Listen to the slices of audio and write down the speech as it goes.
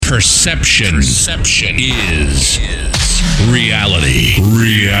Perception is reality.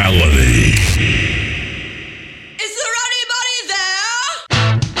 Reality. Is there anybody there?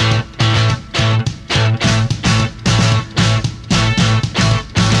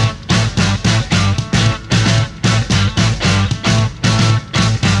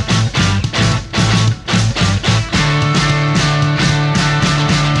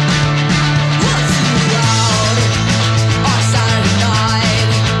 Once you out, our side of the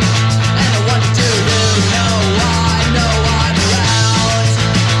night, and I want to know I'm around.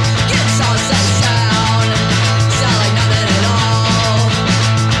 Guitar set sound, sound like nothing at all.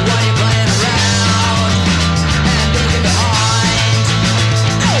 While you're playing around and looking behind,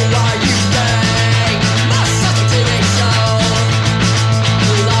 know what you think. Must suck a TV show.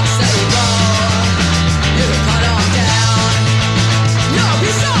 Who loves say go? You can cut off down. No,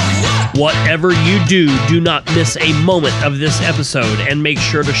 he's not what? Whatever you do not miss a moment of this episode and make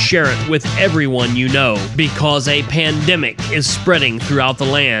sure to share it with everyone you know, because a pandemic is spreading throughout the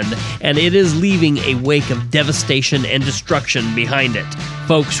land and it is leaving a wake of devastation and destruction behind it.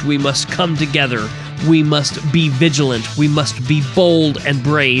 Folks, we must come together. We must be vigilant. We must be bold and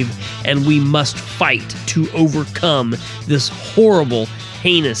brave, and we must fight to overcome this horrible,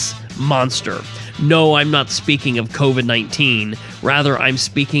 heinous monster. No, I'm not speaking of COVID-19. Rather, I'm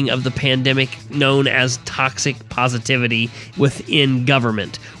speaking of the pandemic known as toxic positivity within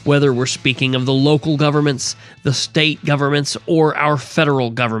government. Whether we're speaking of the local governments, the state governments, or our federal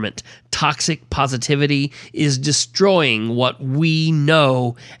government, toxic positivity is destroying what we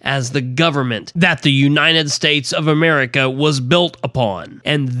know as the government that the United States of America was built upon.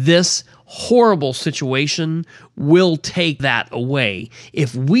 And this horrible situation will take that away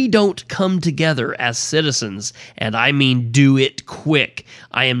if we don't come together as citizens, and I mean do it quick.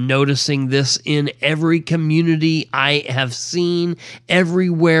 I am noticing this in every community I have seen,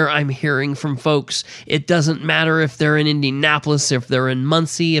 everywhere I'm hearing from folks. It doesn't matter if they're in Indianapolis, if they're in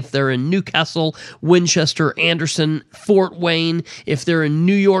Muncie, if they're in Newcastle, Winchester, Anderson, Fort Wayne, if they're in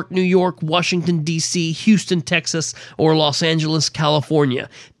New York, Washington, D.C., Houston, Texas, or Los Angeles, California.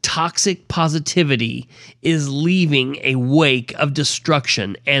 Toxic positivity is leaving a wake of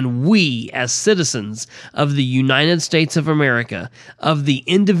destruction, and we, as citizens of the United States of America, of the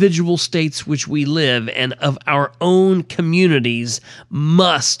individual states which we live, and of our own communities,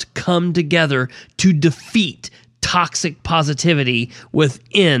 must come together to defeat toxic positivity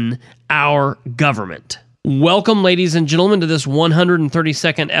within our government. Welcome, ladies and gentlemen, to this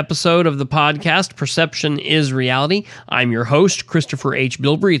 132nd episode of the podcast, Perception is Reality. I'm your host, Christopher H.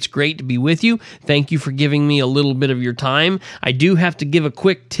 Bilbrey. It's great to be with you. Thank you for giving me a little bit of your time. I do have to give a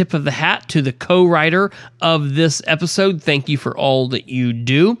quick tip of the hat to the co-writer of this episode. Thank you for all that you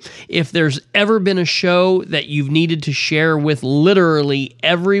do. If there's ever been a show that you've needed to share with literally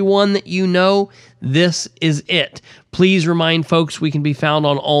everyone that you know, this is it. Please remind folks we can be found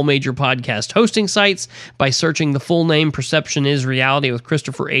on all major podcast hosting sites by searching the full name Perception is Reality with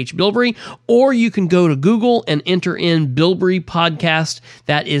Christopher H. Bilbrey, or you can go to Google and enter in Bilbrey Podcast.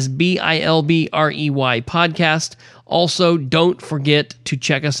 That is Bilbrey Podcast. Also, don't forget to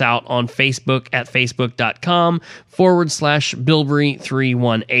check us out on Facebook at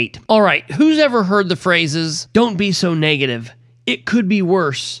facebook.com/Bilbrey318. All right, who's ever heard the phrases, "Don't be so negative. It could be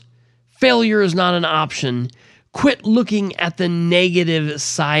worse. Failure is not an option. Quit looking at the negative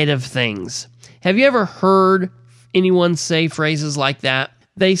side of things." Have you ever heard anyone say phrases like that?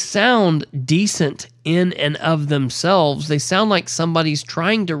 They sound decent in and of themselves. They sound like somebody's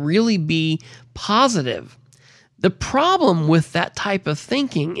trying to really be positive. The problem with that type of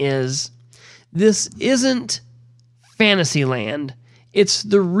thinking is this isn't Fantasyland. It's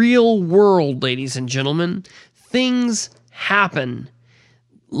the real world, ladies and gentlemen. Things happen.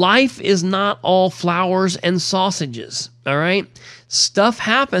 Life is not all flowers and sausages, all right? Stuff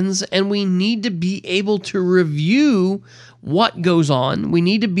happens, and we need to be able to review what goes on. We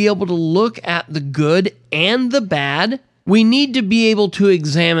need to be able to look at the good and the bad. We need to be able to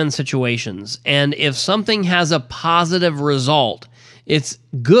examine situations, and if something has a positive result, it's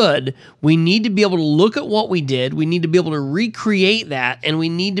good. We need to be able to look at what we did. We need to be able to recreate that, and we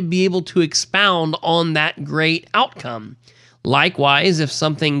need to be able to expound on that great outcome. Likewise, if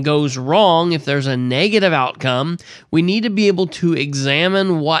something goes wrong, if there's a negative outcome, we need to be able to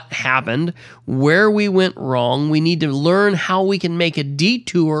examine what happened, where we went wrong. We need to learn how we can make a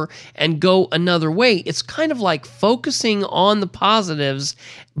detour and go another way. It's kind of like focusing on the positives,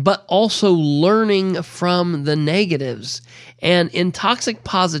 but also learning from the negatives. And in toxic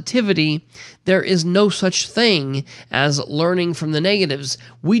positivity, There is no such thing as learning from the negatives.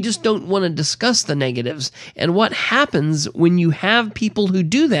 We just don't want to discuss the negatives. And what happens when you have people who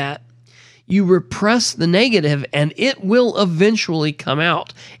do that, you repress the negative and it will eventually come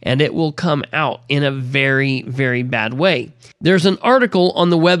out, and it will come out in a very, very bad way. There's an article on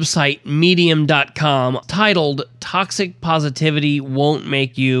the website medium.com titled "Toxic Positivity Won't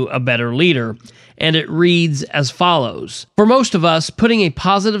Make You a Better Leader," and it reads as follows. For most of us, putting a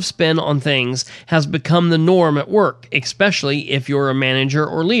positive spin on things has become the norm at work, especially if you're a manager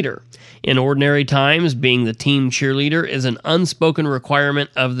or leader. In ordinary times, being the team cheerleader is an unspoken requirement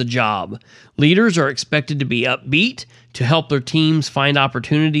of the job. Leaders are expected to be upbeat, to help their teams find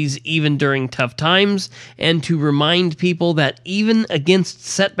opportunities even during tough times, and to remind people that even against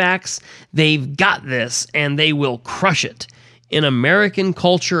setbacks, they've got this and they will crush it. In American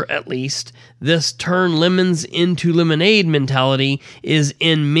culture, at least, this turn lemons into lemonade mentality is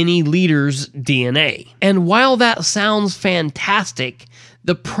in many leaders' DNA. And while that sounds fantastic,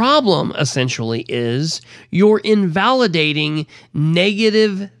 the problem essentially is you're invalidating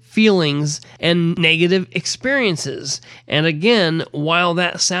negative feelings and negative experiences. And again, while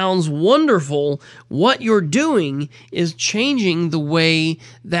that sounds wonderful, what you're doing is changing the way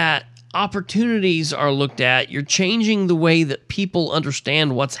that opportunities are looked at. You're changing the way that people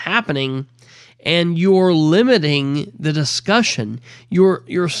understand what's happening, and you're limiting the discussion.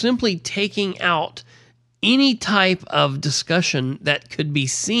 You're simply taking out any type of discussion that could be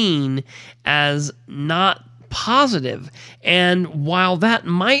seen as not positive. And while that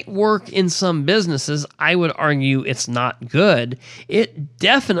might work in some businesses, I would argue it's not good. It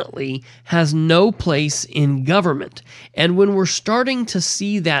definitely has no place in government. And when we're starting to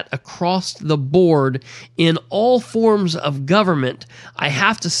see that across the board in all forms of government, I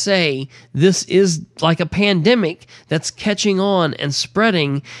have to say this is like a pandemic that's catching on and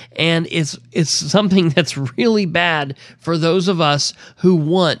spreading, and it's something that's really bad for those of us who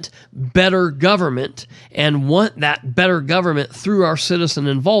want better government and want that better government through our citizen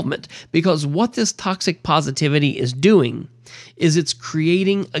involvement. Because what this toxic positivity is doing is it's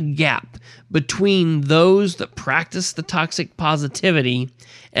creating a gap between those that practice the toxic positivity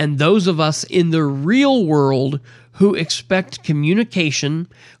and those of us in the real world who expect communication,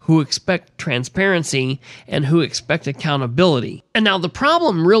 who expect transparency, and who expect accountability. And now the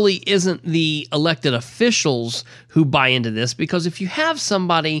problem really isn't the elected officials who buy into this, because if you have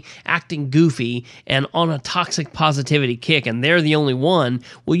somebody acting goofy and on a toxic positivity kick and they're the only one,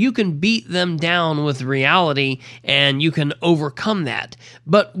 well, you can beat them down with reality and you can overcome that.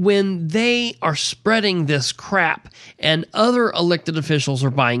 But when they are spreading this crap and other elected officials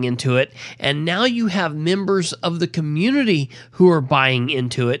are buying into it, and now you have members of the community who are buying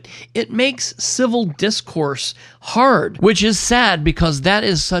into it, it makes civil discourse hard, which is sad because that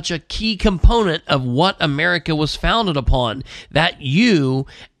is such a key component of what America was founded upon, that you,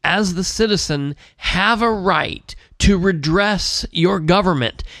 as the citizen, have a right to redress your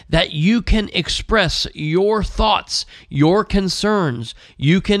government, that you can express your thoughts, your concerns,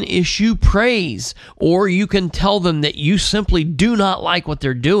 you can issue praise, or you can tell them that you simply do not like what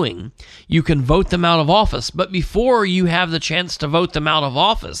they're doing. You can vote them out of office, but before you have the chance to vote them out of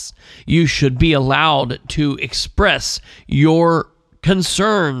office, you should be allowed to express your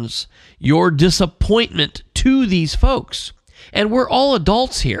concerns, your disappointment to these folks. And we're all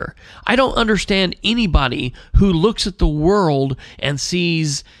adults here. I don't understand anybody who looks at the world and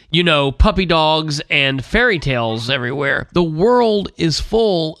sees, puppy dogs and fairy tales everywhere. The world is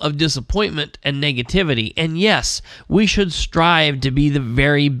full of disappointment and negativity. And yes, we should strive to be the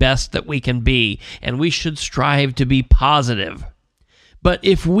very best that we can be. And we should strive to be positive. But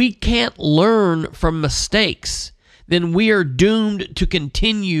if we can't learn from mistakes, then we are doomed to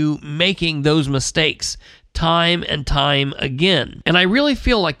continue making those mistakes time and time again. And I really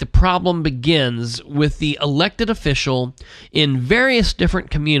feel like the problem begins with the elected official in various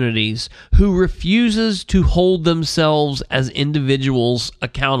different communities who refuses to hold themselves as individuals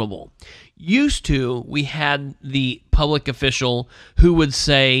accountable. Used to, we had the public official who would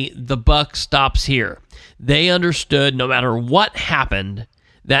say, the buck stops here. They understood no matter what happened,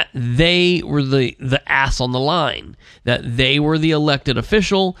 that they were the ass on the line, that they were the elected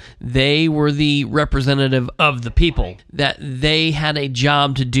official, they were the representative of the people, that they had a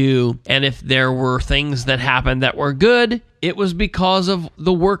job to do, and if there were things that happened that were good, it was because of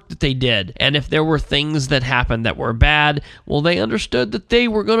the work that they did. And if there were things that happened that were bad, well, they understood that they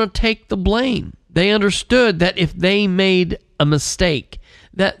were going to take the blame. They understood that if they made a mistake,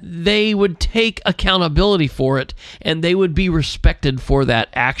 that they would take accountability for it and they would be respected for that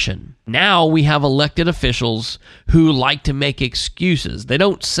action. Now we have elected officials who like to make excuses. They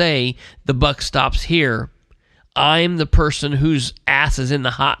don't say the buck stops here. I'm the person whose ass is in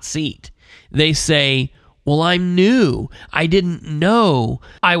the hot seat. They say, well, I'm new. I didn't know.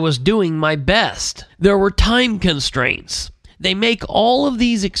 I was doing my best. There were time constraints. They make all of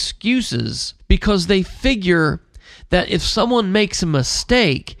these excuses because they figure that if someone makes a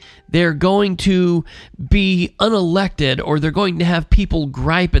mistake, they're going to be unelected or they're going to have people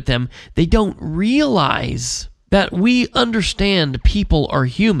gripe at them. They don't realize that we understand people are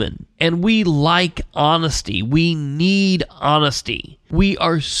human and we like honesty. We need honesty. We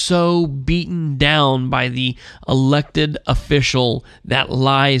are so beaten down by the elected official that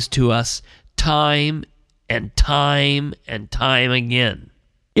lies to us time and time and time again.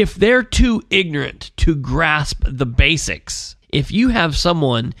 If they're too ignorant to grasp the basics, if you have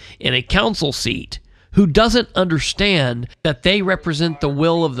someone in a council seat who doesn't understand that they represent the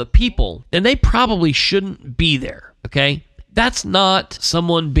will of the people, then they probably shouldn't be there, okay? That's not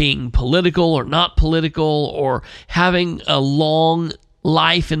someone being political or not political or having a long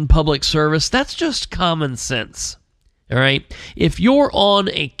life in public service. That's just common sense, all right? If you're on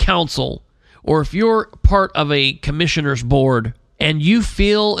a council or if you're part of a commissioner's board and you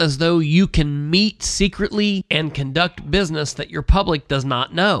feel as though you can meet secretly and conduct business that your public does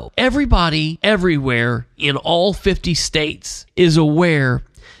not know. Everybody, everywhere, in all 50 states is aware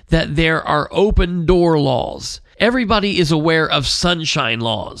that there are open door laws. Everybody is aware of sunshine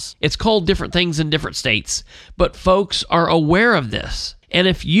laws. It's called different things in different states, but folks are aware of this. And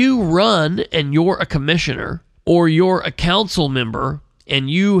if you run and you're a commissioner or you're a council member and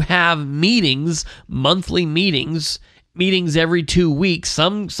you have meetings, monthly meetings every 2 weeks.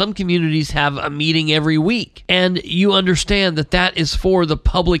 Some communities have a meeting every week. And you understand that that is for the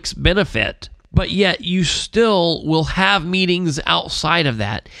public's benefit. But yet you still will have meetings outside of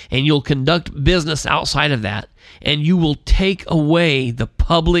that. And you'll conduct business outside of that. And you will take away the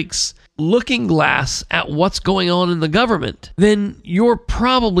public's looking glass at what's going on in the government. Then you're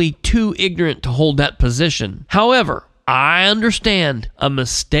probably too ignorant to hold that position. However, I understand a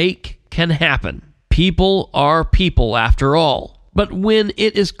mistake can happen. People are people after all. But when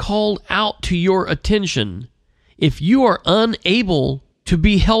it is called out to your attention, if you are unable to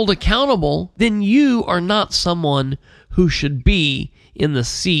be held accountable, then you are not someone who should be in the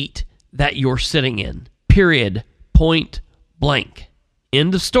seat that you're sitting in. Period. Point blank.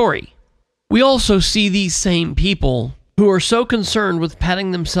 End of story. We also see these same people who are so concerned with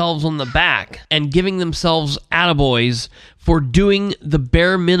patting themselves on the back and giving themselves attaboys for doing the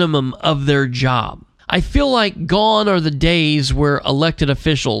bare minimum of their job. I feel like gone are the days where elected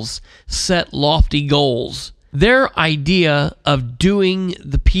officials set lofty goals. Their idea of doing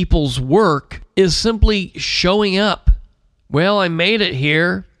the people's work is simply showing up. Well, I made it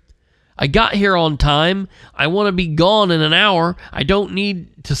here. I got here on time. I want to be gone in an hour. I don't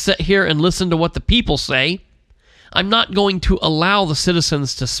need to sit here and listen to what the people say. I'm not going to allow the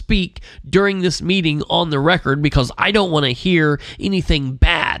citizens to speak during this meeting on the record because I don't want to hear anything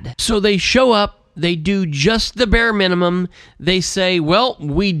bad. So they show up. They do just the bare minimum. They say, well,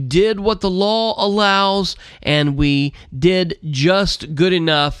 we did what the law allows and we did just good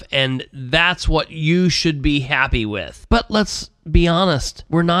enough, and that's what you should be happy with. But let's be honest,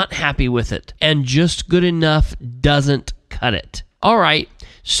 we're not happy with it, and just good enough doesn't cut it. All right,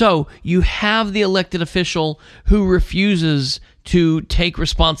 so you have the elected official who refuses to take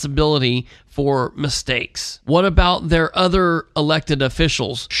responsibility for mistakes. What about their other elected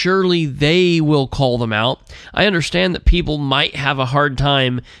officials? Surely they will call them out. I understand that people might have a hard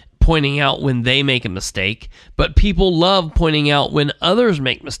time pointing out when they make a mistake, but people love pointing out when others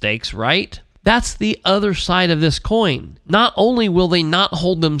make mistakes, right? That's the other side of this coin. Not only will they not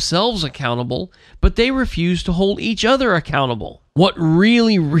hold themselves accountable, but they refuse to hold each other accountable. What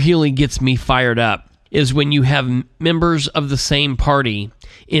really, really gets me fired up is when you have members of the same party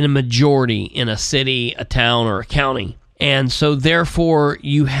in a majority in a city, a town, or a county. And so therefore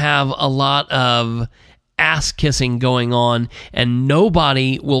you have a lot of ass kissing going on, and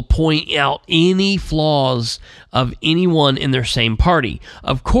nobody will point out any flaws of anyone in their same party.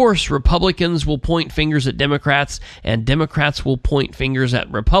 Of course, Republicans will point fingers at Democrats, and Democrats will point fingers at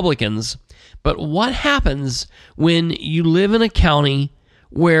Republicans. But what happens when you live in a county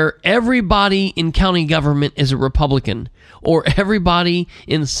where everybody in county government is a Republican, or everybody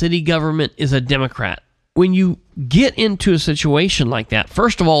in city government is a Democrat? When you get into a situation like that,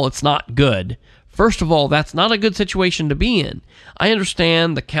 first of all, it's not good First of all, that's not a good situation to be in. I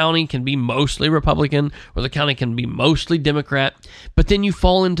understand the county can be mostly Republican or the county can be mostly Democrat, but then you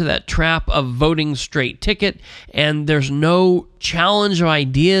fall into that trap of voting straight ticket, and there's no challenge of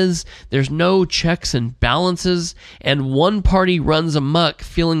ideas, there's no checks and balances, and one party runs amok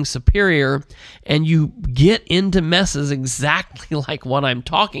feeling superior, and you get into messes exactly like what I'm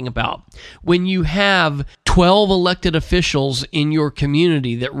talking about. When you have 12 elected officials in your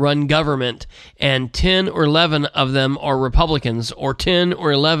community that run government, and 10 or 11 of them are Republicans, or 10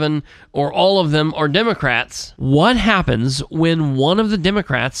 or 11 or all of them are Democrats, what happens when one of the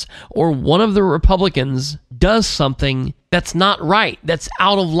Democrats or one of the Republicans does something that's not right, that's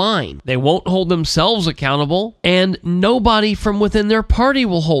out of line? They won't hold themselves accountable, and nobody from within their party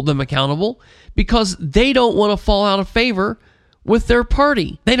will hold them accountable because they don't want to fall out of favor with their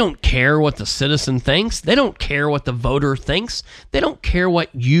party. They don't care what the citizen thinks. They don't care what the voter thinks. They don't care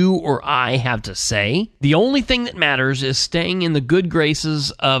what you or I have to say. The only thing that matters is staying in the good graces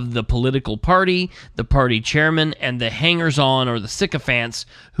of the political party, the party chairman, and the hangers-on or the sycophants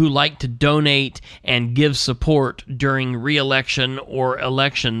who like to donate and give support during re-election or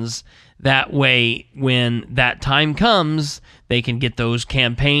elections. That way, when that time comes, they can get those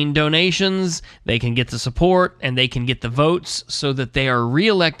campaign donations, they can get the support, and they can get the votes so that they are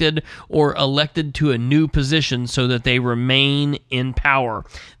reelected or elected to a new position so that they remain in power.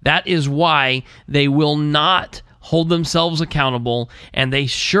 That is why they will not hold themselves accountable, and they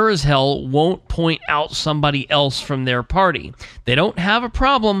sure as hell won't point out somebody else from their party. They don't have a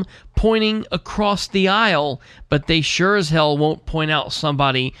problem pointing across the aisle, but they sure as hell won't point out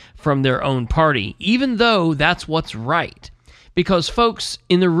somebody from their own party, even though that's what's right. Because, folks,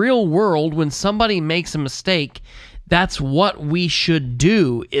 in the real world, when somebody makes a mistake, that's what we should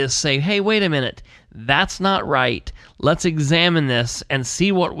do, is say, hey, wait a minute, that's not right. Let's examine this and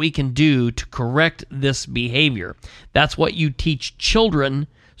see what we can do to correct this behavior. That's what you teach children,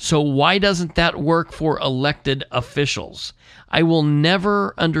 so why doesn't that work for elected officials? I will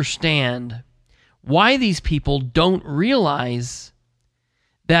never understand why these people don't realize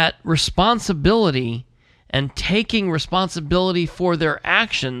that responsibility and taking responsibility for their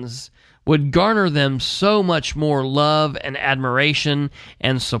actions would garner them so much more love and admiration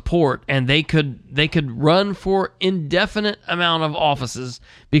and support, and they could run for indefinite amount of offices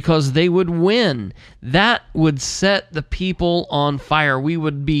because they would win. That would set the people on fire. We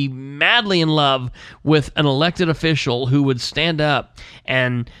would be madly in love with an elected official who would stand up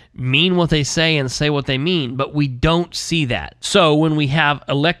and mean what they say and say what they mean, but we don't see that. So when we have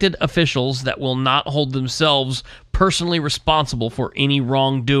elected officials that will not hold themselves personally responsible for any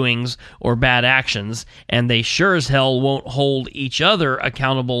wrongdoings or bad actions, and they sure as hell won't hold each other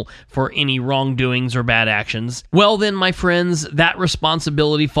accountable for any wrongdoings or bad actions, well then, my friends, that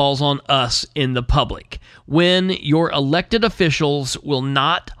responsibility falls on us in the public. When your elected officials will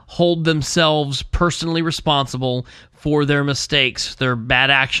not hold themselves personally responsible for their mistakes, their bad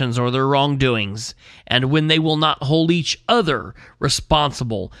actions, or their wrongdoings, and when they will not hold each other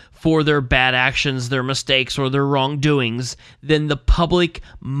responsible for their bad actions, their mistakes, or their wrongdoings, then the public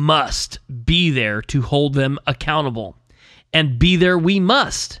must be there to hold them accountable. And be there we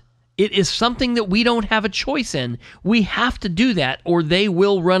must. It is something that we don't have a choice in. We have to do that, or they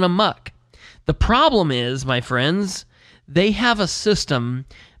will run amok. The problem is, my friends, they have a system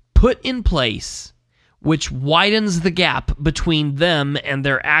put in place which widens the gap between them and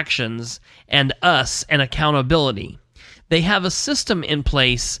their actions and us and accountability. They have a system in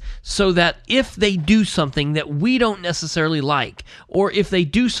place so that if they do something that we don't necessarily like, or if they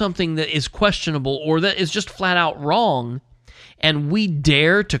do something that is questionable or that is just flat out wrong, and we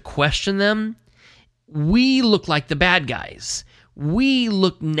dare to question them, we look like the bad guys. We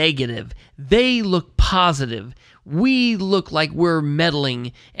look negative. They look positive. We look like we're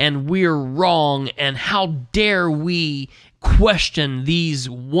meddling and we're wrong, and how dare we question these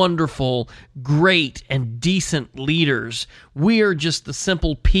wonderful, great, and decent leaders. We are just the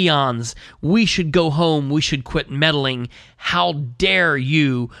simple peons. We should go home. We should quit meddling. How dare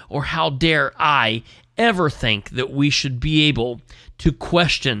you, or how dare I, ever think that we should be able to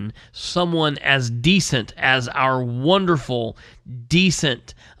question someone as decent as our wonderful,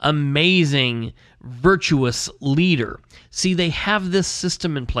 decent, amazing, virtuous leader. See, they have this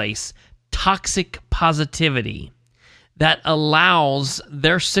system in place, toxic positivity, that allows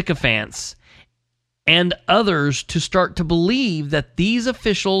their sycophants and others to start to believe that these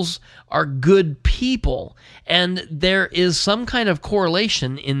officials are good people. And there is some kind of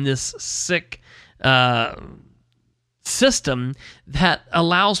correlation in this sick system that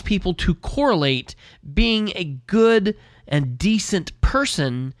allows people to correlate being a good and decent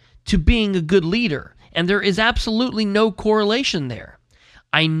person to being a good leader. And there is absolutely no correlation there.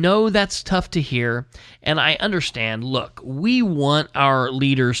 I know that's tough to hear, and I understand. Look, we want our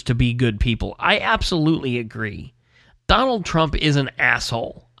leaders to be good people. I absolutely agree. Donald Trump is an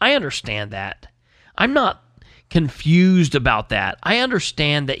asshole. I understand that. I'm not confused about that. I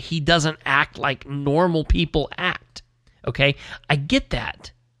understand that he doesn't act like normal people act. Okay? I get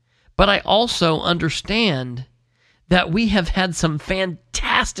that. But I also understand that we have had some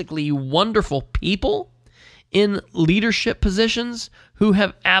fantastically wonderful people in leadership positions who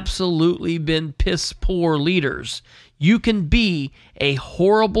have absolutely been piss poor leaders. You can be a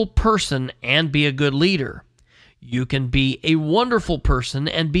horrible person and be a good leader. You can be a wonderful person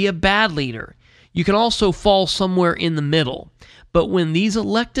and be a bad leader. You can also fall somewhere in the middle. But when these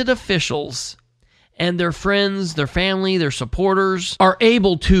elected officials and their friends, their family, their supporters are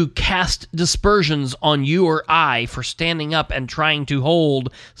able to cast dispersions on you or I for standing up and trying to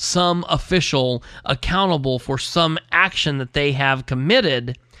hold some official accountable for some action that they have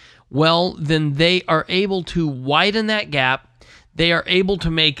committed, well, then they are able to widen that gap. They are able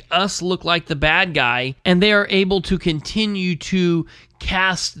to make us look like the bad guy, and they are able to continue to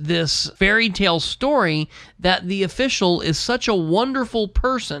cast this fairy tale story that the official is such a wonderful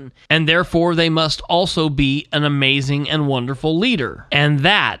person, and therefore they must also be an amazing and wonderful leader. And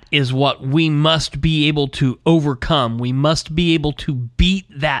that is what we must be able to overcome. We must be able to beat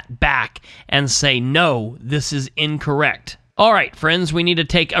that back and say, no, this is incorrect. All right, friends, we need to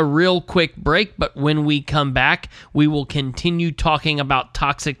take a real quick break, but when we come back, we will continue talking about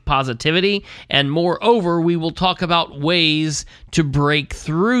toxic positivity, and moreover, we will talk about ways to break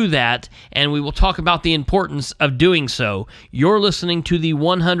through that, and we will talk about the importance of doing so. You're listening to the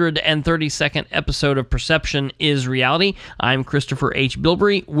 132nd episode of Perception is Reality. I'm Christopher H.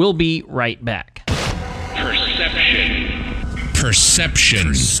 Bilbrey. We'll be right back. Perception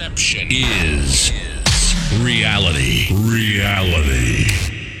is reality.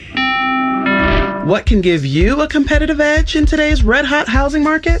 What can give you a competitive edge in today's red-hot housing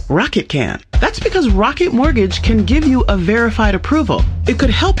market? Rocket can. That's because Rocket Mortgage can give you a verified approval. It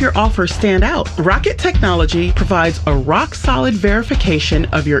could help your offer stand out. Rocket Technology provides a rock-solid verification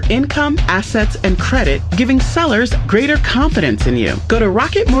of your income, assets, and credit, giving sellers greater confidence in you. Go to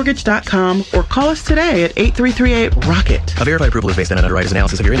rocketmortgage.com or call us today at 8338-ROCKET. A verified approval is based on an underwriter's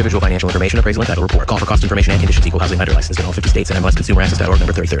analysis of your individual financial information, appraisal, and title report. Call for cost information and conditions. Equal housing lender licensed in all 50 states and MLSConsumerAccess.org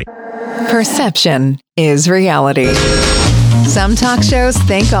number 3030. Perception is reality. Some talk shows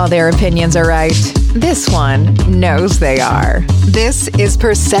think all their opinions are right. This one knows they are. This is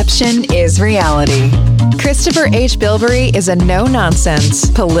Perception is Reality. Christopher H. Bilbrey is a no-nonsense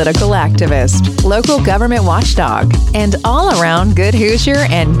political activist, local government watchdog, and all-around good Hoosier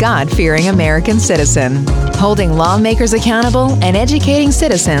and God-fearing American citizen, holding lawmakers accountable and educating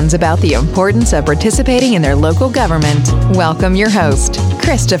citizens about the importance of participating in their local government. Welcome your host,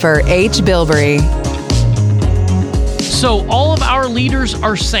 Christopher H. Bilbrey. So all of our leaders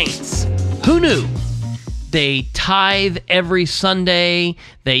are saints. Who knew? They tithe every Sunday.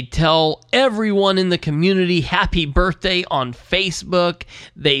 They tell everyone in the community happy birthday on Facebook.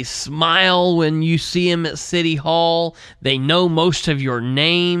 They smile when you see them at City Hall. They know most of your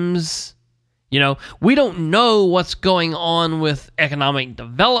names. You know, we don't know what's going on with economic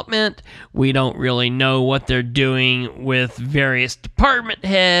development. We don't really know what they're doing with various department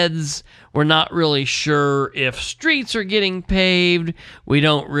heads. We're not really sure if streets are getting paved. We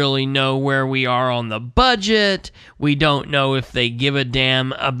don't really know where we are on the budget. We don't know if they give a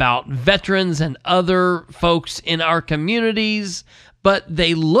damn about veterans and other folks in our communities. But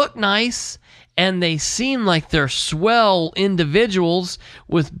they look nice, and they seem like they're swell individuals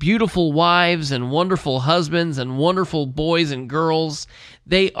with beautiful wives and wonderful husbands and wonderful boys and girls.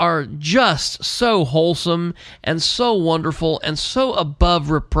 They are just so wholesome and so wonderful and so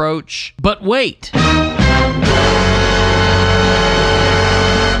above reproach. But wait.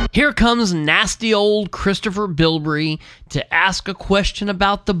 Here comes nasty old Christopher Bilbrey to ask a question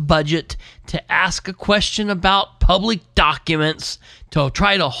about the budget, to ask a question about public documents, to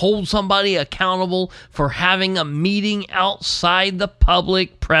try to hold somebody accountable for having a meeting outside the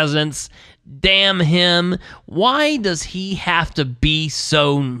public presence. Damn him. Why does he have to be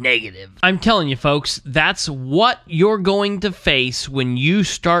so negative? I'm telling you, folks, that's what you're going to face when you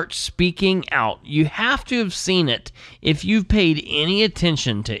start speaking out. You have to have seen it. If you've paid any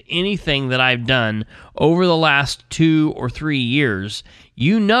attention to anything that I've done over the last 2 or 3 years,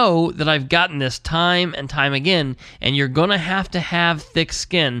 you know that I've gotten this time and time again, and you're going to have thick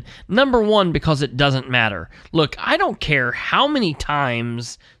skin. Number one, because it doesn't matter. Look, I don't care how many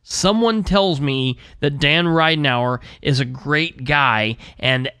times someone tells me that Dan Ridenour is a great guy,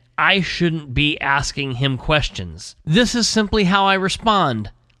 and I shouldn't be asking him questions. This is simply how I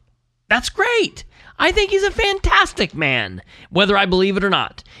respond. That's great. I think he's a fantastic man, whether I believe it or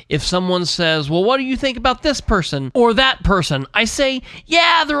not. If someone says, well, what do you think about this person or that person? I say,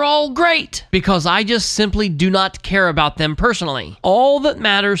 yeah, they're all great, because I just simply do not care about them personally. All that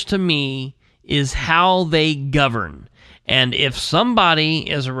matters to me is how they govern. And if somebody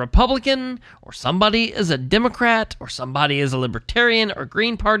is a Republican, or somebody is a Democrat, or somebody is a Libertarian or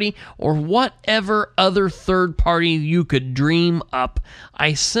Green Party, or whatever other third party you could dream up,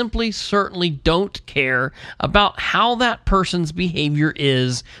 I certainly don't care about how that person's behavior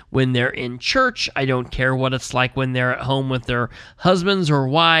is when they're in church. I don't care what it's like when they're at home with their husbands or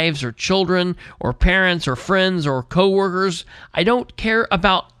wives or children or parents or friends or coworkers. I don't care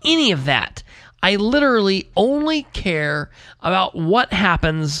about any of that. I literally only care about what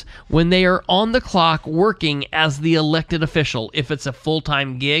happens when they are on the clock working as the elected official. If it's a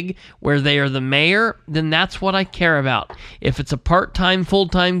full-time gig where they are the mayor, then that's what I care about. If it's a part-time,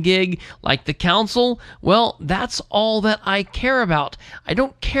 full-time gig like the council, well, that's all that I care about. I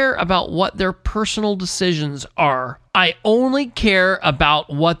don't care about what their personal decisions are. I only care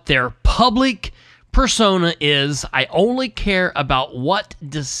about what their public persona is. I only care about what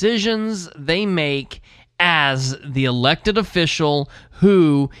decisions they make as the elected official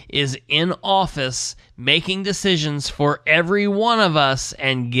who is in office making decisions for every one of us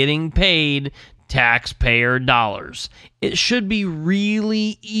and getting paid taxpayer dollars. It should be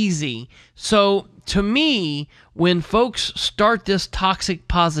really easy. So to me, when folks start this toxic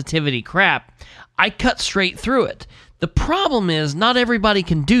positivity crap, I cut straight through it. The problem is not everybody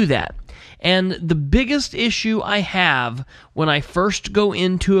can do that. And the biggest issue I have when I first go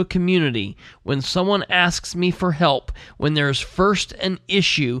into a community, when someone asks me for help, when there's first an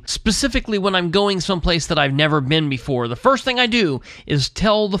issue, specifically when I'm going someplace that I've never been before, the first thing I do is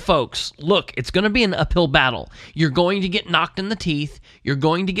tell the folks, look, it's going to be an uphill battle. You're going to get knocked in the teeth. You're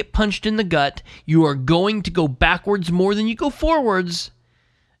going to get punched in the gut. You are going to go backwards more than you go forwards.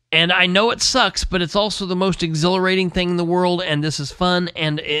 And I know it sucks, but it's also the most exhilarating thing in the world, and this is fun,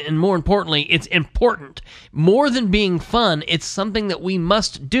 and more importantly, it's important. More than being fun, it's something that we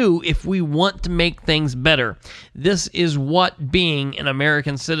must do if we want to make things better. This is what being an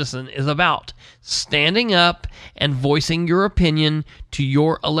American citizen is about. Standing up and voicing your opinion to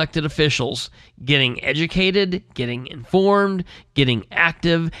your elected officials, getting educated, getting informed, getting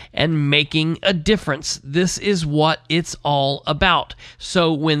active, and making a difference. This is what it's all about.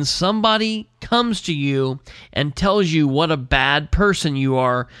 So when somebody comes to you and tells you what a bad person you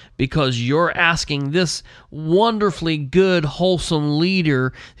are because you're asking this wonderfully good, wholesome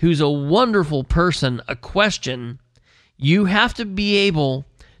leader who's a wonderful person a question, you have to be able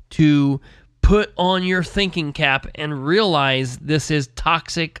to put on your thinking cap and realize this is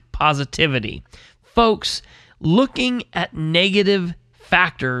toxic positivity. Folks, looking at negative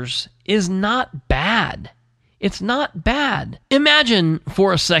factors is not bad. It's not bad. Imagine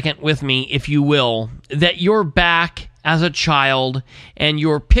for a second with me, if you will, that you're back as a child and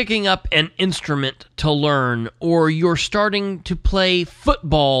you're picking up an instrument to learn, or you're starting to play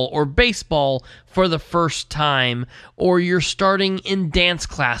football or baseball for the first time, or you're starting in dance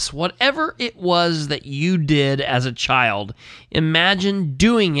class. Whatever it was that you did as a child, imagine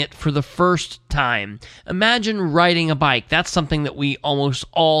doing it for the first time. Imagine riding a bike. That's something that we almost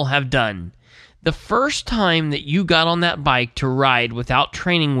all have done. The first time that you got on that bike to ride without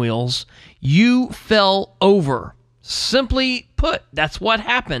training wheels, you fell over. Simply put, that's what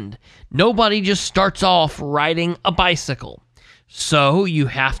happened. Nobody just starts off riding a bicycle. So you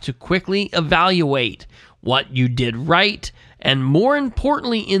have to quickly evaluate what you did right, and more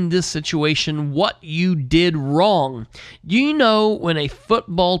importantly in this situation, what you did wrong. Do you know when a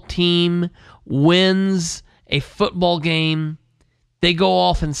football team wins a football game, they go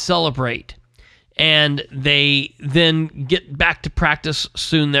off and celebrate, and they then get back to practice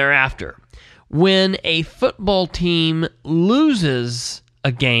soon thereafter? When a football team loses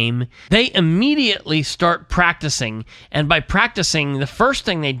a game, they immediately start practicing. And by practicing, the first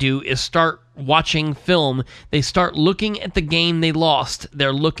thing they do is start watching film. They start looking at the game they lost.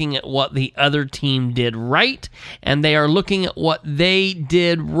 They're looking at what the other team did right, and they are looking at what they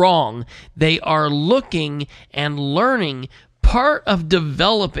did wrong. They are looking and learning. Part of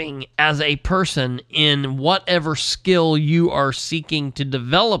developing as a person in whatever skill you are seeking to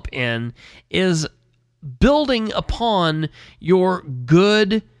develop in is building upon your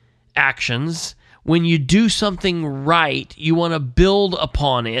good actions. When you do something right, you want to build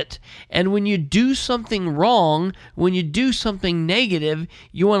upon it. And when you do something wrong, when you do something negative,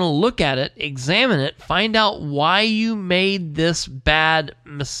 you want to look at it, examine it, find out why you made this bad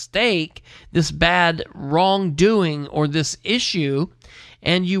mistake, this bad wrongdoing, or this issue,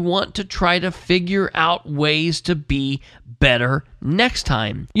 and you want to try to figure out ways to be better next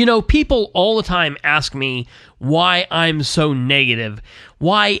time. You know, people all the time ask me why I'm so negative,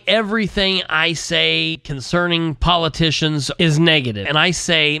 why everything I say concerning politicians is negative. And I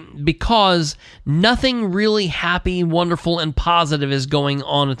say, because nothing really happy, wonderful, and positive is going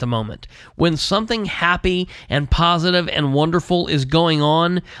on at the moment. When something happy and positive and wonderful is going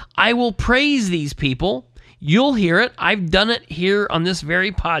on, I will praise these people. You'll hear it. I've done it here on this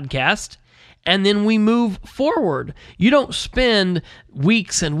very podcast. And then we move forward. You don't spend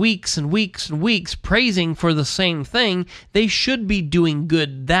weeks and weeks and weeks and weeks praising for the same thing. They should be doing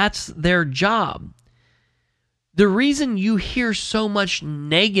good. That's their job. The reason you hear so much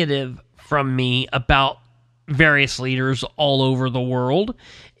negative from me about various leaders all over the world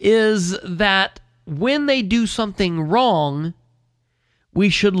is that when they do something wrong, we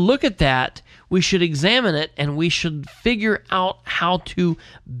should look at that, we should examine it, and we should figure out how to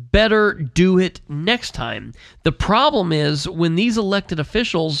better do it next time. The problem is when these elected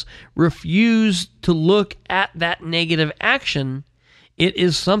officials refuse to look at that negative action, it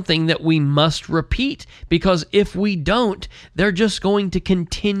is something that we must repeat, because if we don't, they're just going to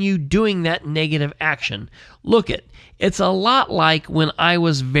continue doing that negative action. Look it. It's a lot like when I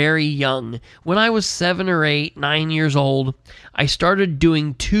was very young. When I was 7 or 8, 9 years old, I started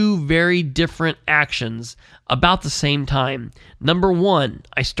doing two very different actions about the same time. Number one,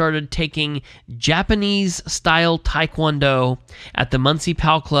 I started taking Japanese-style Taekwondo at the Muncie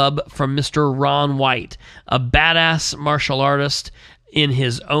Pal Club from Mr. Ron White, a badass martial artist in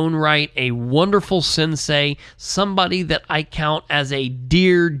his own right, a wonderful sensei, somebody that I count as a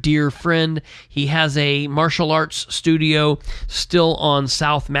dear, dear friend. He has a martial arts studio still on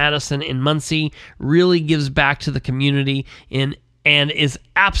South Madison in Muncie, really gives back to the community and is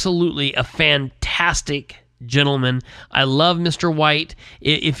absolutely a fantastic gentleman. I love Mr. White.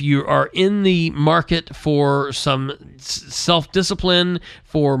 If you are in the market for some self-discipline,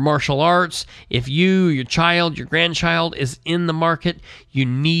 for martial arts, if you, your child, your grandchild is in the market, you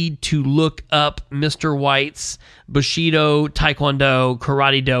need to look up Mr. White's Bushido, Taekwondo,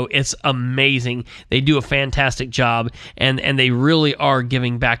 Karate Do. It's amazing. They do a fantastic job, and they really are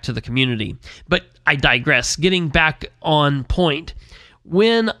giving back to the community. But I digress. Getting back on point,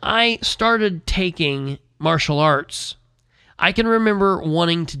 when I started taking martial arts, I can remember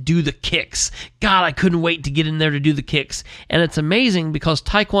wanting to do the kicks. God, I couldn't wait to get in there to do the kicks. And it's amazing because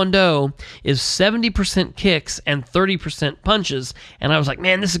Taekwondo is 70% kicks and 30% punches. And I was like,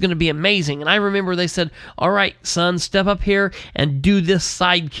 man, this is going to be amazing. And I remember they said, all right, son, step up here and do this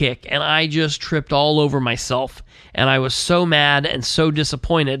side kick. And I just tripped all over myself. And I was so mad and so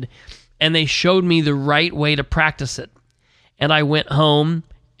disappointed. And they showed me the right way to practice it. And I went home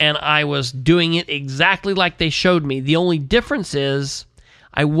and I was doing it exactly like they showed me. The only difference is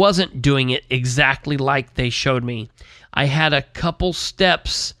I wasn't doing it exactly like they showed me. I had a couple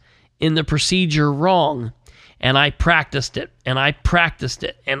steps in the procedure wrong, and I practiced it, and I practiced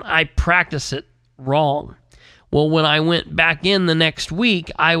it, and I practiced it wrong. Well, when I went back in the next week,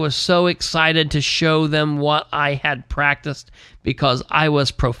 I was so excited to show them what I had practiced because I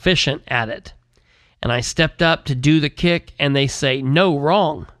was proficient at it. And I stepped up to do the kick, and they say, no,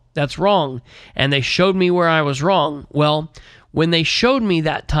 wrong. That's wrong. And they showed me where I was wrong. Well, when they showed me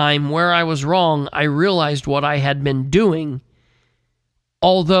that time where I was wrong, I realized what I had been doing.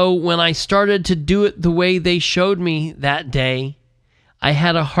 Although when I started to do it the way they showed me that day, I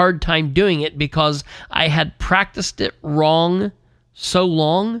had a hard time doing it because I had practiced it wrong so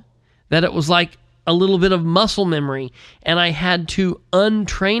long that it was like a little bit of muscle memory, and I had to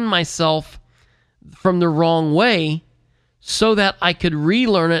untrain myself from the wrong way so that I could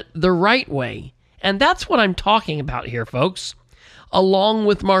relearn it the right way. And that's what I'm talking about here, folks. Along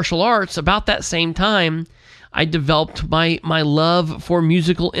with martial arts, about that same time, I developed my love for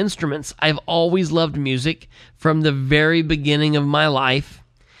musical instruments. I've always loved music from the very beginning of my life.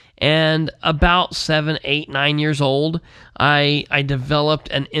 And about 7, 8, 9 years old, I developed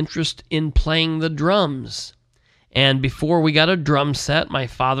an interest in playing the drums. And before we got a drum set, my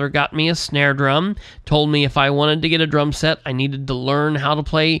father got me a snare drum, told me if I wanted to get a drum set, I needed to learn how to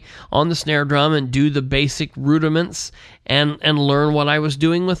play on the snare drum and do the basic rudiments and learn what I was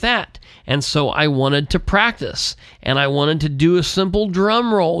doing with that. And so I wanted to practice, and I wanted to do a simple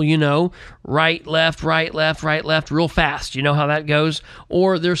drum roll, you know, right, left, right, left, right, left, real fast. You know how that goes?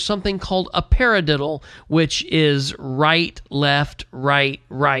 Or there's something called a paradiddle, which is right, left, right,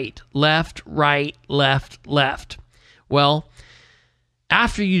 right, left, right, left, left. Well,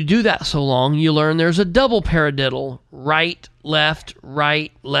 After you do that so long, you learn there's a double paradiddle. Right, left,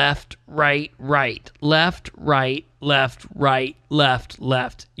 right, left, right, right, left, right, left, right, left,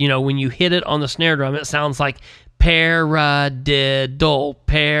 left. You know, when you hit it on the snare drum, it sounds like paradiddle,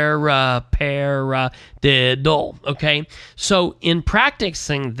 paradiddle, okay? So in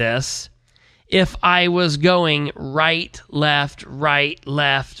practicing this, if I was going right, left,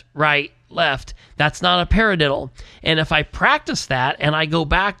 that's not a paradiddle. And if I practice that and I go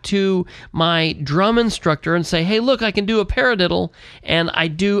back to my drum instructor and say, hey, look, I can do a paradiddle, and I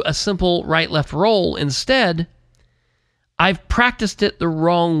do a simple right-left roll instead, I've practiced it the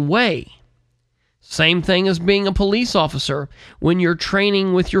wrong way. Same thing as being a police officer. When you're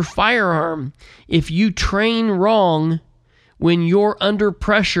training with your firearm, if you train wrong, when you're under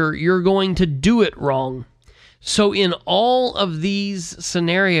pressure, you're going to do it wrong. So in all of these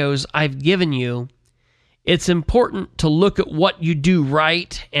scenarios I've given you, it's important to look at what you do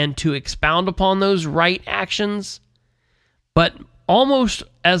right and to expound upon those right actions. But almost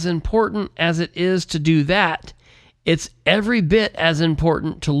as important as it is to do that, it's every bit as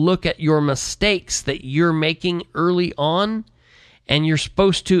important to look at your mistakes that you're making early on, and you're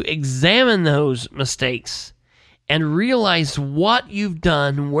supposed to examine those mistakes and realize what you've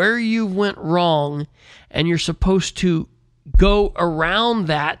done, where you went wrong, and you're supposed to go around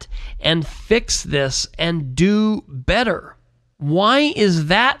that and fix this and do better. Why is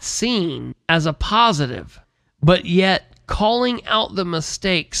that seen as a positive, but yet calling out the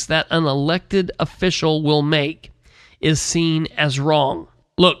mistakes that an elected official will make is seen as wrong?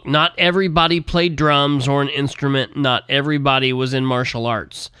 Look, not everybody played drums or an instrument, not everybody was in martial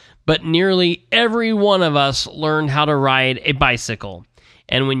arts, but nearly every one of us learned how to ride a bicycle.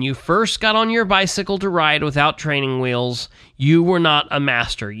 And when you first got on your bicycle to ride without training wheels, you were not a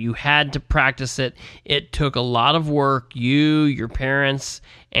master. You had to practice it. It took a lot of work, you, your parents,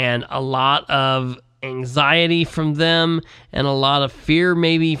 and a lot of anxiety from them, and a lot of fear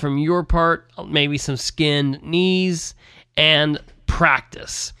maybe from your part, maybe some skinned knees, and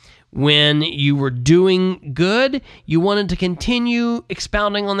practice. When you were doing good, you wanted to continue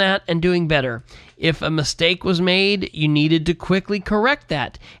expounding on that and doing better. If a mistake was made, you needed to quickly correct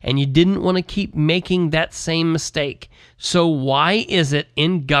that, and you didn't want to keep making that same mistake. So why is it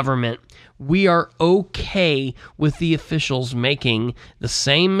in government we are okay with the officials making the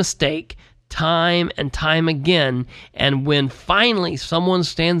same mistake time and time again, and when finally someone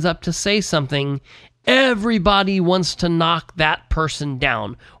stands up to say something, everybody wants to knock that person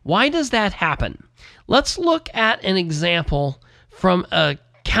down? Why does that happen? Let's look at an example from a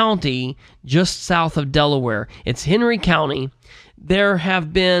county just south of Delaware. It's Henry County. There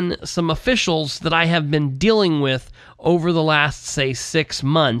have been some officials that I have been dealing with over the last, say, 6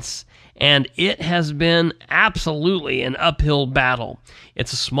 months, and it has been absolutely an uphill battle.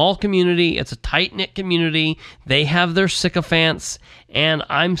 It's a small community. It's a tight-knit community. They have their sycophants, and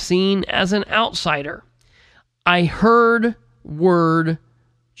I'm seen as an outsider. I heard word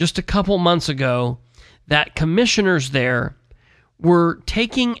just a couple months ago that commissioners there were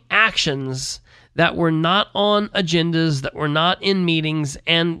taking actions that were not on agendas, that were not in meetings,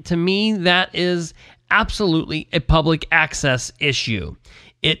 and to me, that is absolutely a public access issue.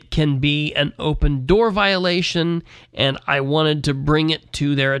 It can be an open door violation, and I wanted to bring it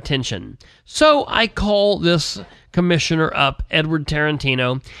to their attention. So I call this commissioner up, Edward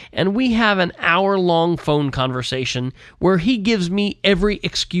Tarantino, and we have an hour-long phone conversation where he gives me every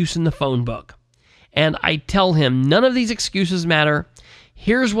excuse in the phone book. And I tell him, none of these excuses matter.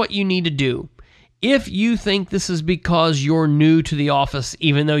 Here's what you need to do. If you think this is because you're new to the office,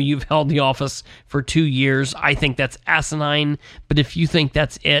 even though you've held the office for 2 years, I think that's asinine. But if you think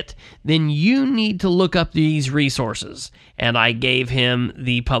that's it, then you need to look up these resources. And I gave him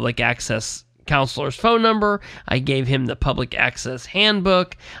the public access counselor's phone number. I gave him the public access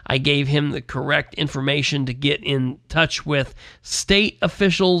handbook. I gave him the correct information to get in touch with state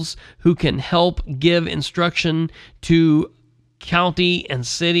officials who can help give instruction to county and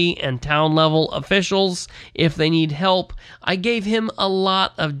city and town level officials if they need help. I gave him a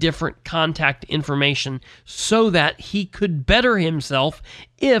lot of different contact information so that he could better himself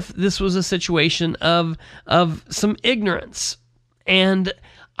if this was a situation of some ignorance. And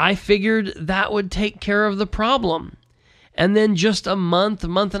I figured that would take care of the problem. And then just a month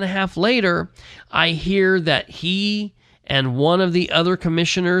and a half later, I hear that he and one of the other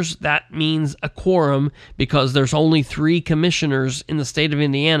commissioners, that means a quorum because there's only 3 commissioners in the state of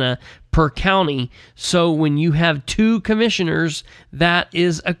Indiana per county. So when you have 2 commissioners, that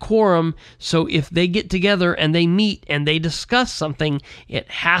is a quorum. So if they get together and they meet and they discuss something, it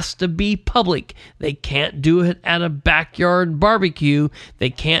has to be public. They can't do it at a backyard barbecue. They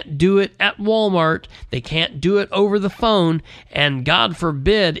can't do it at Walmart. They can't do it over the phone. And God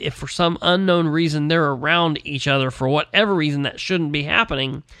forbid, if for some unknown reason they're around each other for whatever reason that shouldn't be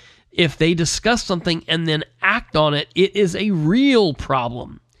happening, if they discuss something and then act on it, it is a real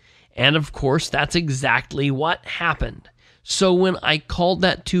problem. And of course, that's exactly what happened. So when I called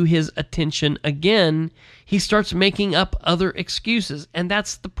that to his attention again, he starts making up other excuses. And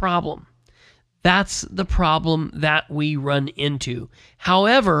that's the problem. That's the problem that we run into.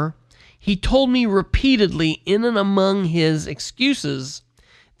 However, he told me repeatedly in and among his excuses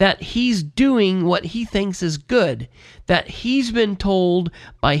that he's doing what he thinks is good, that he's been told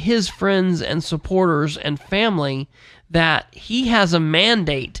by his friends and supporters and family that he has a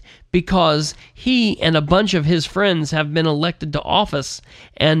mandate because he and a bunch of his friends have been elected to office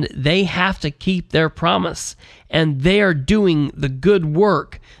and they have to keep their promise, and they are doing the good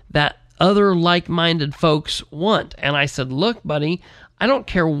work that other like-minded folks want. And I said, look, buddy, I don't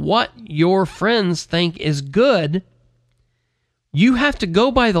care what your friends think is good. You have to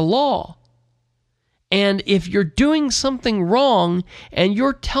go by the law. And if you're doing something wrong and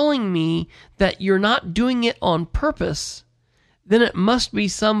you're telling me that you're not doing it on purpose, then it must be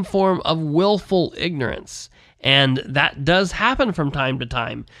some form of willful ignorance. And that does happen from time to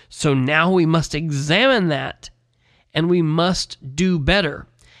time. So now we must examine that and we must do better.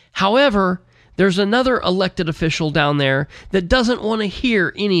 However, there's another elected official down there that doesn't want to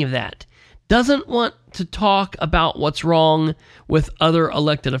hear any of that. Doesn't want to talk about what's wrong with other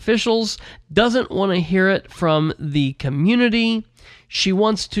elected officials, doesn't want to hear it from the community. She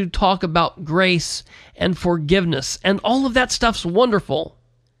wants to talk about grace and forgiveness, and all of that stuff's wonderful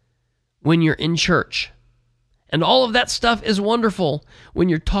when you're in church. And all of that stuff is wonderful when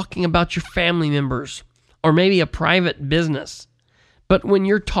you're talking about your family members or maybe a private business. But when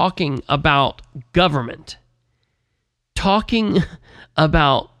you're talking about government, talking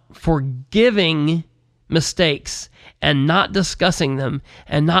about forgiving mistakes and not discussing them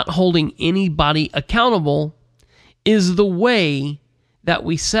and not holding anybody accountable is the way that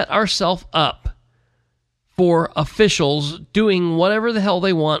we set ourselves up for officials doing whatever the hell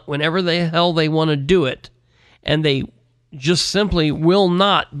they want, whenever the hell they want to do it, and they just simply will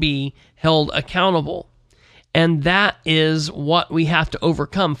not be held accountable. And that is what we have to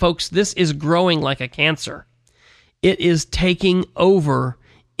overcome. Folks, this is growing like a cancer. It is taking over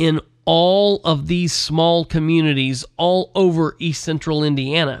in all of these small communities all over East Central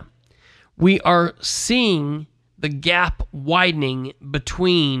Indiana. We are seeing the gap widening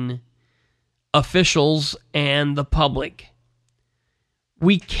between officials and the public.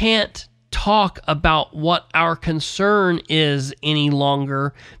 We can't talk about what our concern is any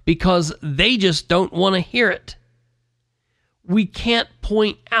longer because they just don't want to hear it. We can't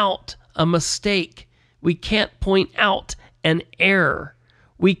point out a mistake. We can't point out an error.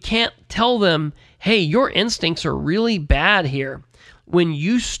 We can't tell them, hey, your instincts are really bad here. When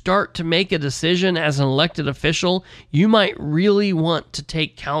you start to make a decision as an elected official, you might really want to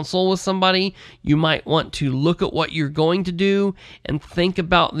take counsel with somebody. You might want to look at what you're going to do and think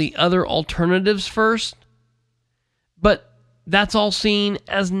about the other alternatives first. But that's all seen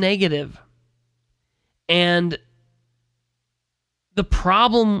as negative. And the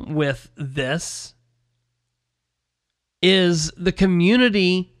problem with this is the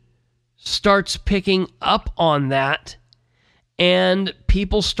community starts picking up on that, and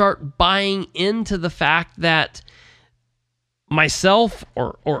people start buying into the fact that myself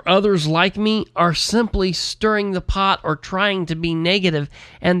or others like me are simply stirring the pot or trying to be negative,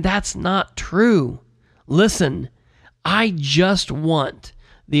 and that's not true. Listen, I just want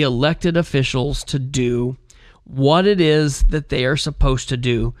the elected officials to do what it is that they are supposed to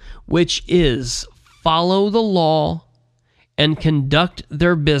do, which is follow the law and conduct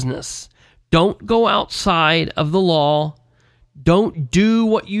their business. Don't go outside of the law. Don't do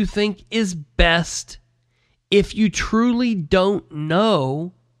what you think is best. If you truly don't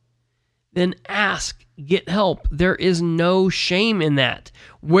know, then ask, get help. There is no shame in that.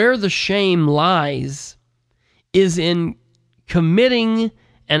 Where the shame lies is in committing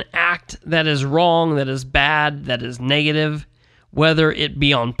an act that is wrong, that is bad, that is negative, whether it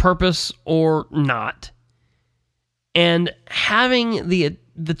be on purpose or not. And having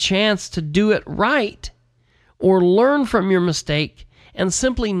the chance to do it right or learn from your mistake and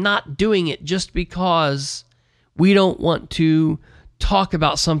simply not doing it just because we don't want to talk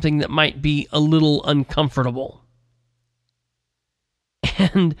about something that might be a little uncomfortable.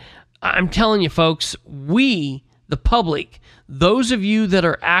 And I'm telling you, folks, we, the public, those of you that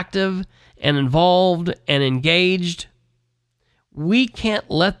are active and involved and engaged, we can't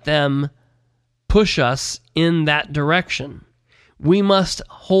let them push us in that direction. We must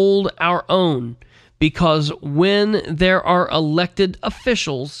hold our own, because when there are elected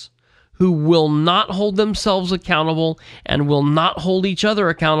officials who will not hold themselves accountable and will not hold each other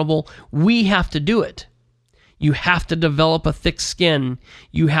accountable, we have to do it. You have to develop a thick skin.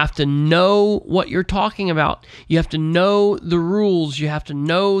 You have to know what you're talking about. You have to know the rules. You have to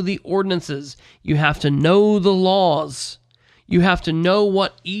know the ordinances. You have to know the laws. You have to know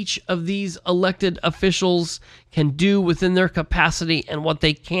what each of these elected officials can do within their capacity and what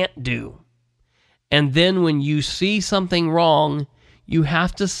they can't do. And then when you see something wrong, you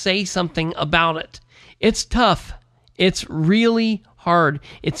have to say something about it. It's tough. It's really hard.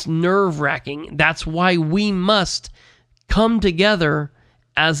 It's nerve-wracking. That's why we must come together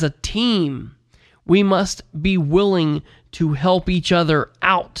as a team. We must be willing to help each other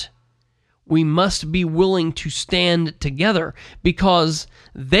out. We must be willing to stand together, because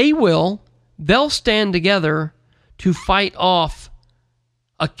they'll stand together to fight off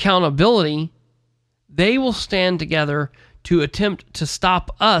accountability. They will stand together to attempt to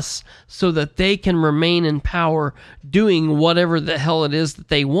stop us so that they can remain in power doing whatever the hell it is that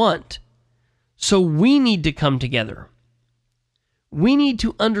they want. So we need to come together. We need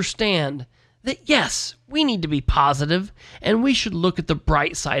to understand that, yes, we need to be positive, and we should look at the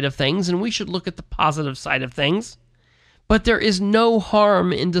bright side of things, and we should look at the positive side of things. But there is no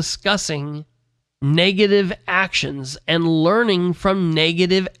harm in discussing negative actions and learning from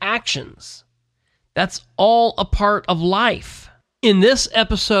negative actions. That's all a part of life. In this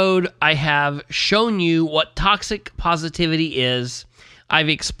episode, I have shown you what toxic positivity is. I've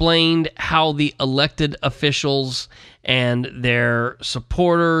explained how the elected officials and their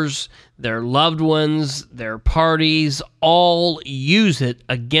supporters, their loved ones, their parties, all use it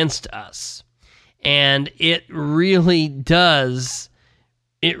against us. And it really does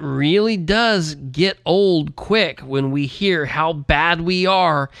get old quick when we hear how bad we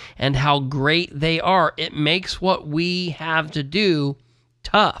are and how great they are. It makes what we have to do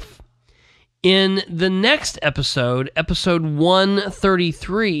tough. In the next episode, episode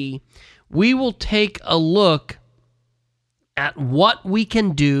 133, we will take a look at what we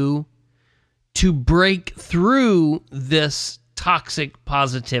can do to break through this toxic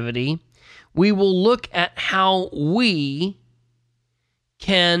positivity. We will look at how we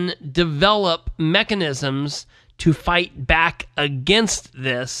can develop mechanisms to fight back against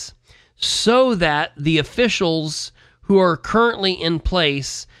this, so that the officials who are currently in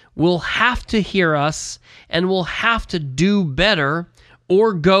place will have to hear us and will have to do better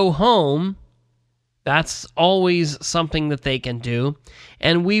or go home. That's always something that they can do.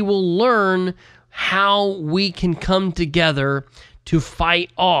 And we will learn how we can come together to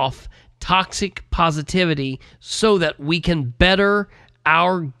fight off toxic positivity so that we can better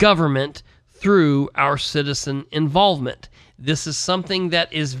our government through our citizen involvement. This is something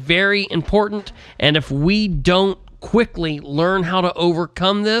that is very important, and if we don't quickly learn how to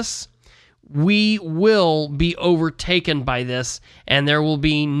overcome this, we will be overtaken by this, and there will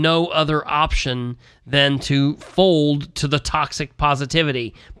be no other option than to fold to the toxic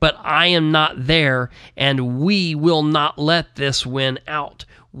positivity. But I am not there, and we will not let this win out.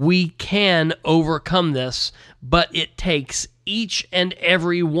 We can overcome this, but it takes each and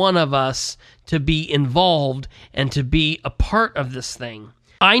every one of us to be involved and to be a part of this thing.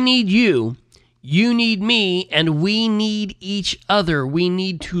 I need you. You need me, and we need each other. We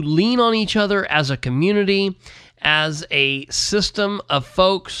need to lean on each other as a community, as a system of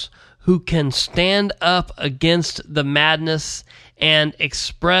folks who can stand up against the madness and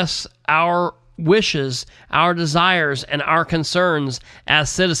express our wishes, our desires, and our concerns as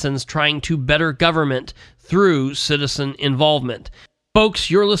citizens trying to better government through citizen involvement. Folks,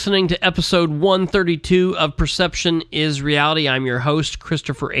 you're listening to episode 132 of Perception is Reality. I'm your host,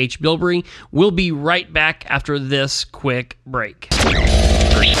 Christopher H. Bilbrey. We'll be right back after this quick break.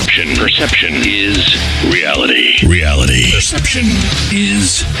 Perception is reality. Reality. Perception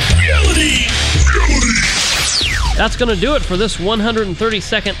is reality. That's going to do it for this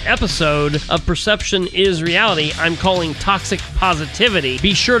 132nd episode of Perception is Reality. I'm calling Toxic Positivity.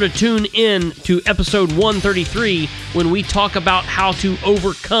 Be sure to tune in to episode 133 when we talk about how to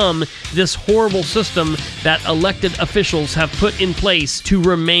overcome this horrible system that elected officials have put in place to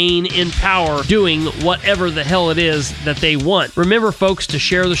remain in power, doing whatever the hell it is that they want. Remember, folks, to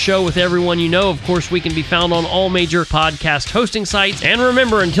share the show with everyone you know. Of course, we can be found on all major podcast hosting sites. And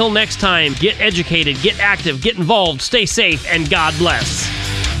remember, until next time, get educated, get active, get involved, stay safe, and God bless.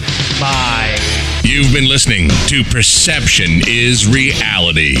 Bye. You've been listening to Perception is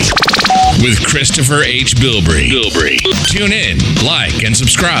Reality with Christopher H. Bilbrey. Tune in, like, and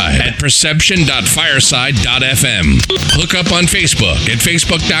subscribe at perception.fireside.fm. Hook up on Facebook at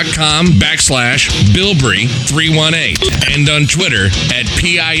facebook.com/Bilbrey318 and on Twitter at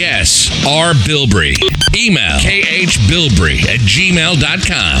PISRBilbrey. Email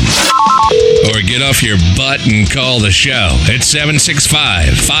khbilbrey@gmail.com. Or get off your butt and call the show at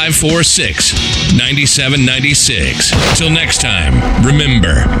 765-546-9796. Till next time,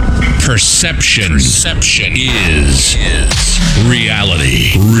 remember, perception is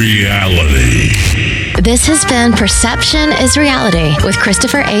reality. This has been Perception is Reality with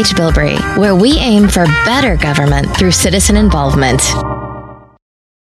Christopher H. Bilbrey, where we aim for better government through citizen involvement.